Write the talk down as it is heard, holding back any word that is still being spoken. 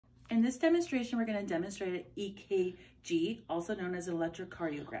In this demonstration, we're going to demonstrate an EKG, also known as an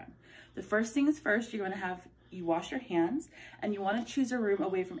electrocardiogram. The first thing is first, you're going to have you wash your hands, and you want to choose a room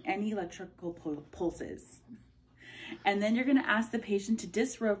away from any electrical pulses. And then you're going to ask the patient to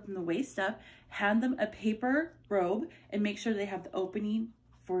disrobe from the waist up, hand them a paper robe, and make sure they have the opening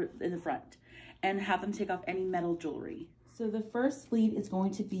in the front, and have them take off any metal jewelry. So the first lead is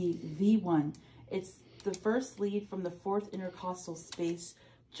going to be V1. It's the first lead from the fourth intercostal space,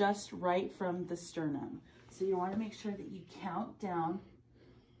 just right from the sternum. So you want to make sure that you count down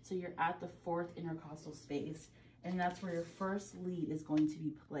so you're at the fourth intercostal space, and that's where your first lead is going to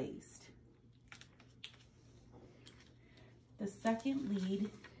be placed. The second lead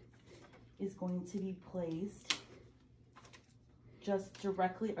is going to be placed just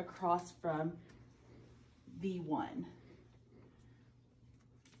directly across from V1.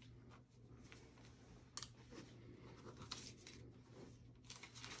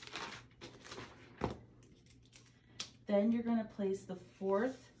 Then you're going to place the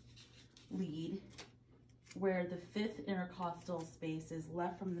fourth lead where the fifth intercostal space is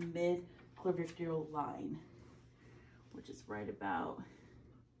left from the mid-clavicular line, which is right about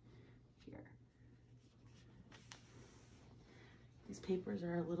here. These papers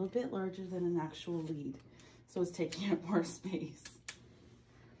are a little bit larger than an actual lead, so it's taking up more space.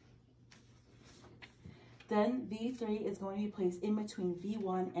 Then V3 is going to be placed in between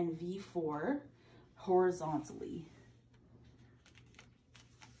V1 and V4 horizontally.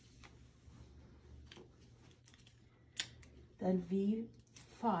 Then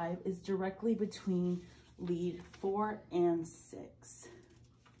V5 is directly between lead 4 and 6.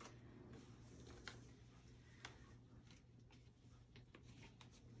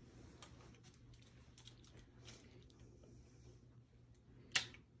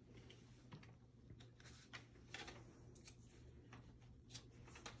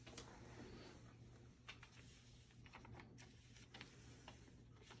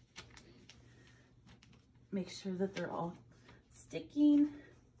 Make sure that they're all sticking.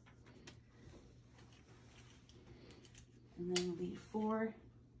 And then lead 4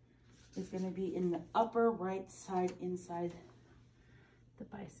 is going to be in the upper right side inside the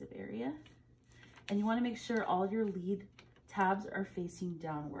bicep area. And you want to make sure all your lead tabs are facing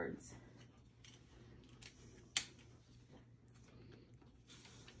downwards.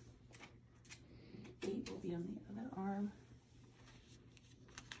 Lead 8 will be on the other arm.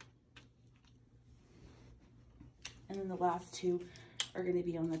 And then the last two are going to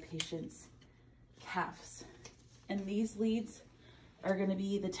be on the patient's calves. And these leads are going to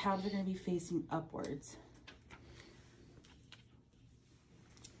be, the tabs are going to be facing upwards.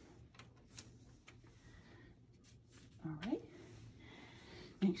 All right.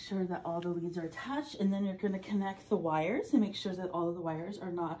 Make sure that all the leads are attached, and then you're going to connect the wires and make sure that all of the wires are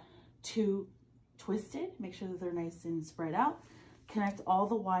not too twisted. Make sure that they're nice and spread out. Connect all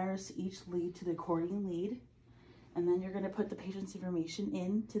the wires to each lead to the accordion lead. And then you're going to put the patient's information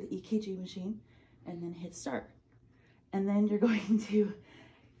into the EKG machine and then hit start. And then you're going to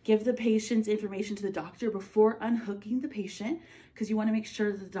give the patient's information to the doctor before unhooking the patient, because you want to make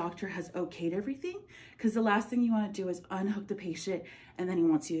sure that the doctor has okayed everything, because the last thing you want to do is unhook the patient and then he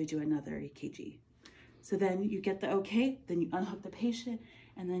wants you to do another EKG. So then you get the okay, then you unhook the patient,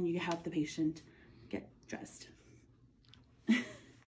 and then you have the patient get dressed.